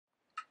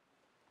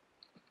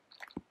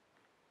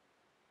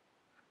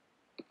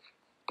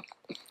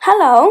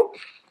Hello,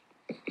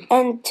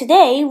 and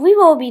today we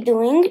will be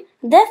doing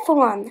Death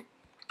Run.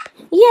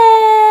 Yay!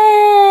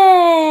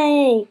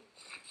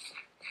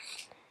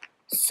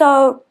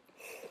 So,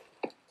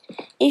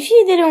 if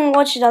you didn't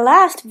watch the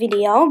last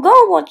video,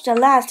 go watch the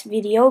last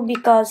video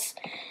because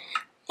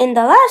in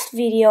the last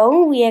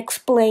video we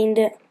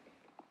explained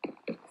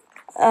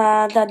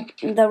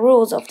the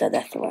rules of the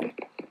Death Run.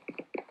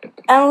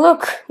 And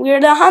look,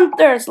 we're the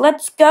hunters.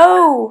 Let's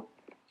go!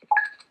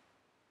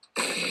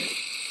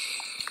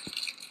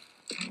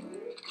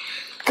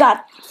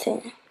 Got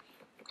it.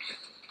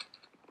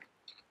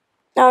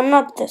 No,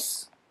 not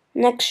this.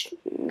 Next.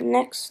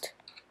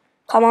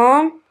 Come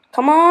on.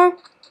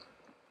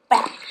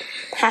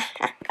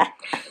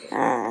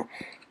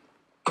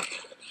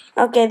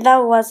 Okay, that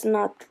was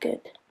not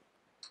good.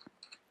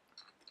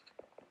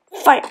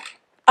 Fire.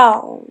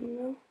 Oh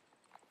no.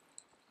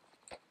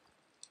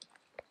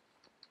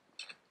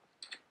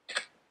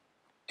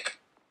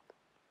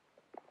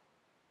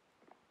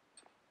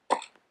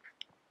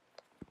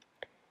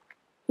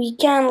 We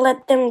can't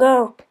let them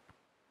go.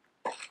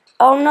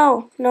 Oh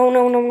no.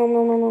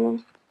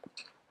 No.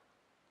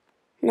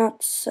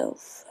 Not so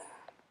far.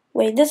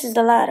 Wait, this is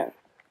the ladder.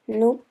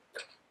 Nope.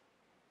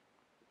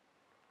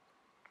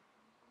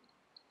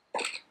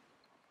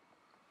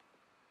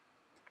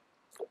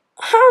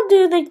 How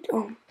do they...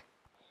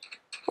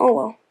 Oh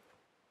well.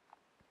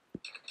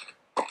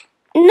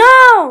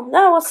 No!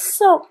 That was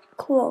so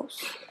close.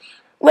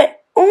 Wait,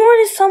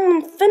 already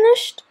someone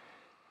finished?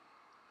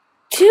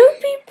 2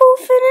 people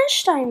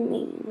finished? I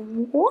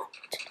mean, what?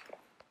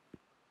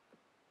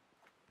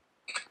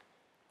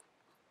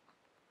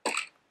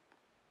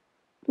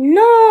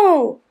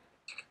 No!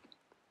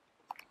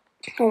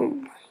 Oh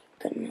my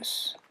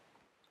goodness.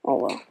 Oh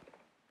well.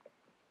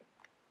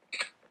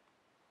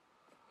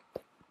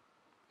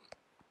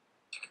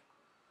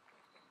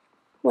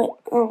 Wait,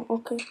 oh,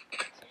 okay.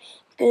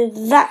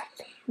 That.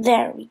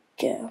 There we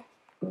go.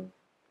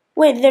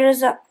 Wait,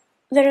 there's a,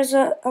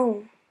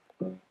 oh.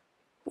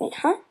 Wait,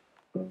 huh?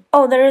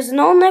 Oh, there is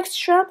no next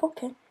trap?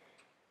 Okay.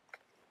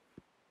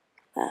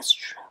 Last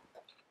trap.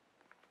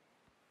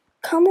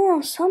 Come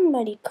on,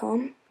 somebody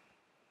come.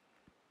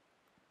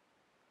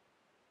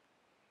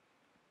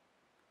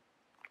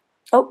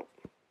 Oh.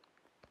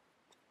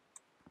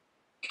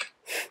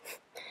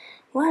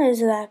 What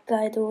is that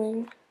guy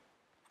doing?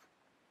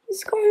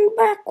 He's going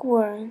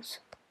backwards.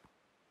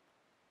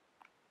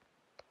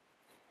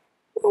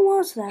 What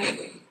was that?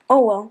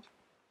 Oh well.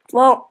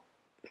 Well,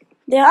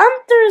 the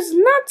hunter is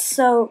not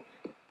so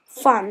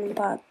fun,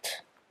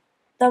 but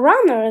the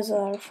runners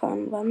are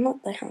fun, but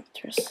not the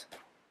hunters.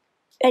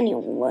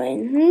 Anyway,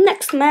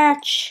 next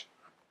match.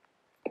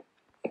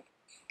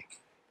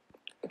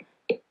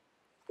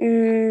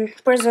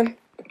 Prison.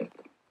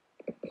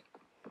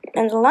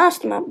 And the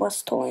last map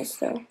was toys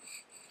though,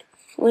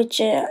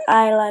 which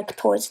I like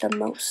toys the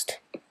most.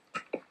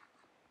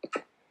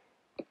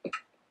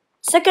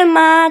 Second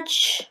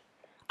match.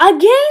 Again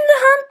the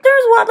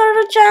hunters, what are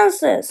the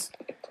chances?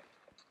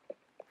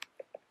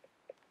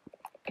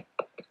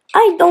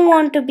 I don't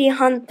want to be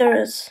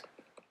hunters.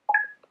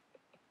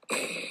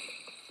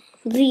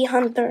 The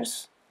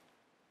hunters.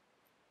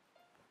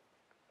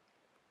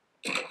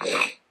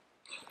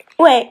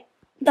 Wait,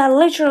 that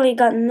literally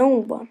got no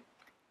one.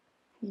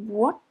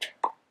 What?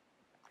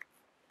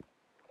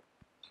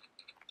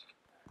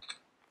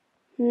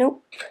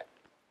 Nope.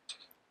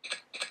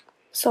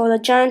 So the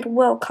giant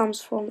whale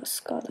comes from the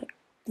sky like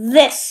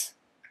this.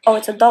 Oh,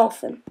 it's a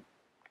dolphin.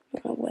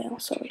 Not a whale,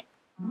 sorry.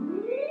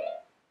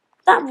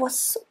 That was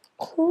so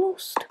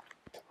close.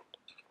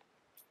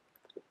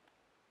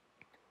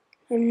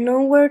 I'm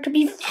nowhere to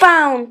be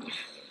found.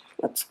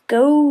 Let's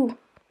go.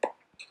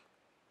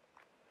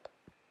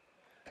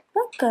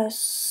 That guy's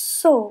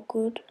so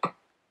good.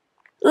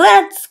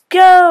 Let's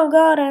go.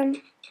 Got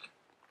him.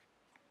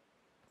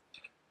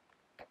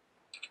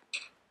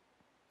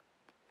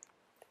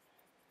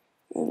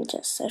 And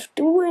just have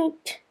to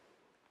wait.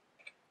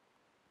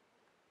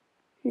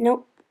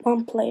 Nope,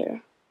 1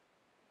 player.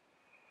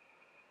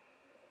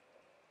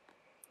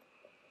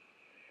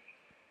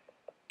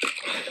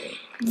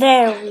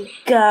 There we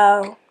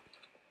go.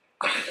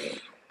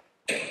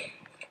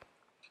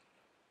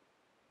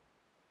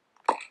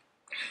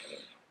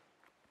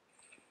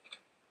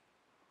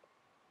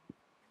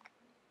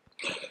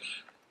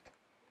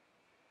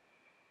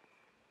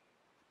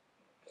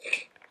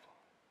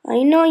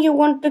 I know you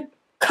want to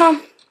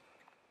come.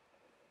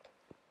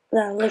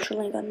 That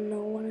literally got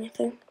no one, I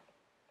think.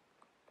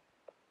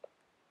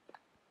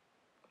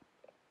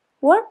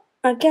 What?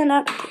 I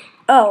cannot.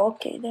 Oh,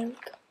 okay, there we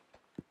go.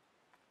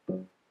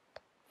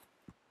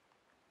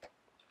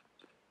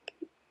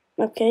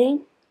 Okay.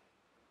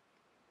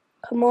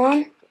 Come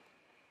on.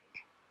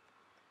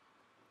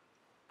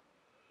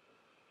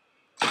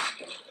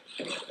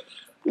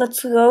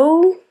 Let's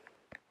go.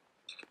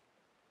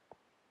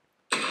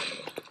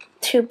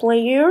 2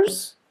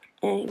 players.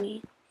 I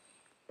mean,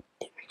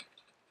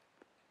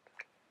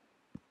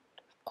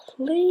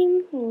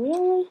 claim,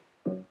 really?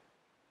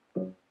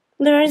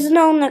 There is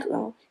no next.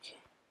 Oh, okay.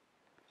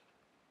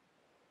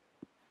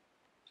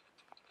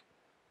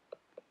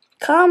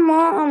 Come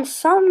on,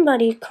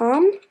 somebody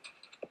come.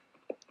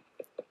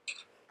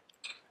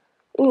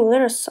 Ooh,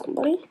 there's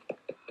somebody.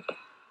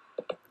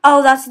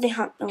 Oh, that's the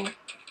hunt. Oh.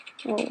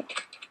 Oh.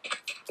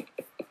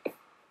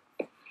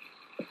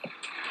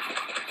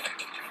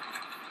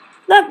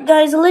 That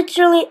guy's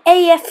literally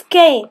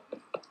AFK.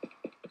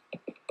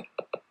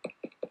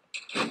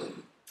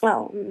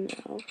 Oh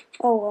no.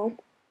 Oh well.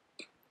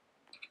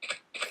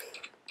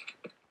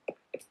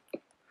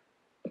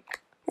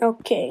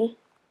 Okay.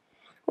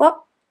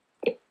 Well,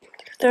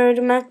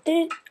 third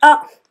method.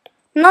 Oh,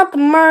 not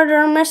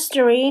murder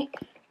mystery.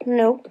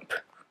 Nope.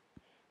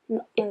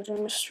 Not murder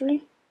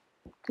mystery.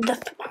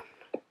 Death one.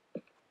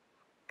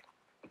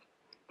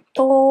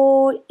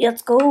 Toy.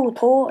 Let's go,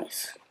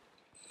 toys.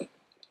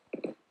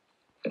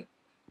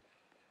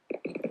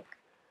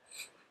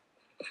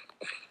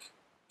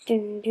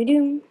 Dun, dun,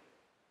 dun.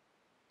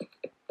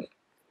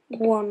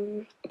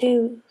 1,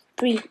 2,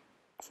 3,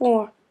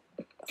 4,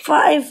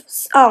 5.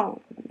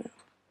 Oh no.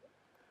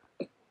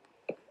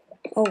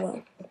 Oh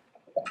well.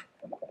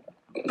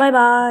 Bye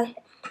bye.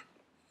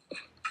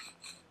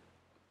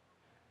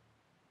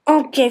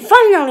 Okay,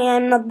 finally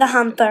I'm not the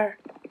hunter.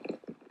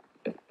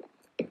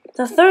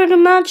 The third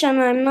match and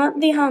I'm not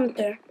the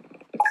hunter.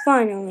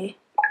 Finally.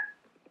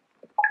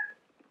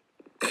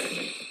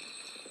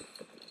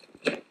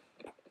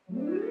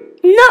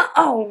 No!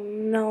 Oh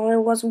no,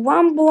 it was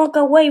one block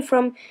away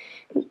from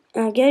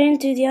getting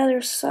to the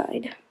other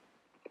side.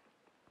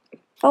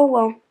 Oh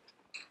well.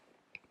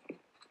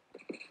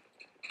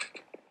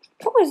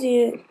 Suppose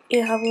you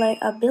have like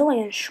a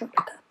billion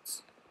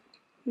shortcuts.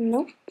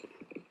 Nope.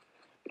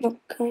 Not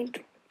going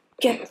to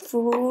get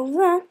full of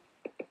that.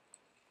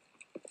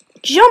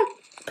 Jump!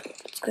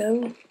 Let's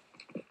go.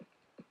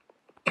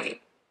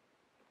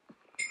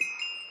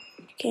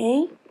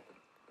 Okay.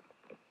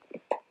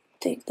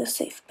 Take the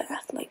safe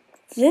path like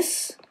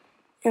this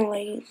and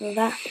like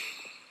that.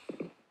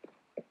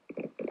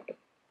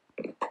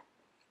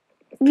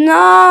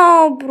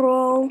 No,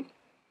 bro.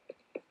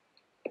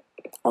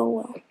 Oh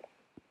well.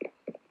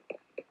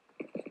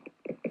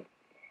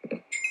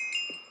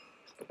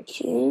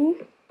 Okay.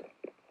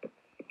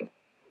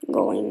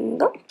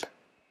 Going up.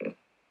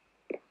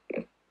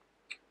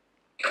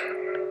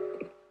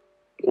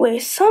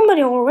 Wait,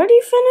 somebody already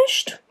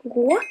finished?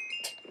 What?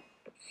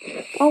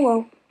 Oh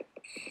well.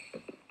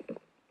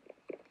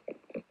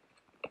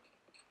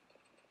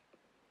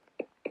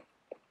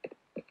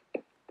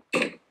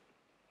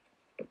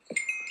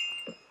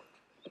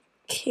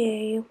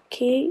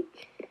 Okay.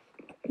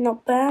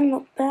 Not bad,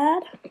 not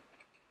bad.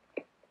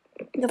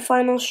 The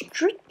final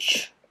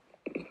stretch.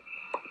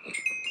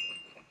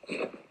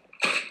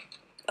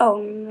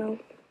 Oh no.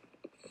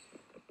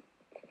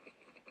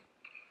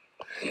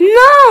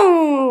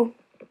 No!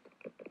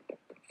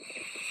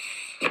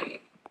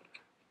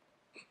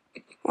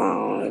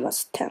 Oh, it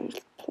was 10th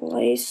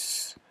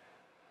place.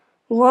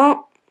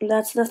 Well,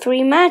 that's the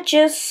 3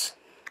 matches.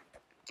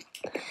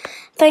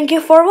 Thank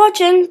you for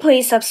watching.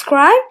 Please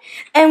subscribe,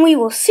 and we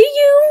will see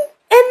you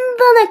in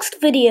the next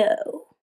video.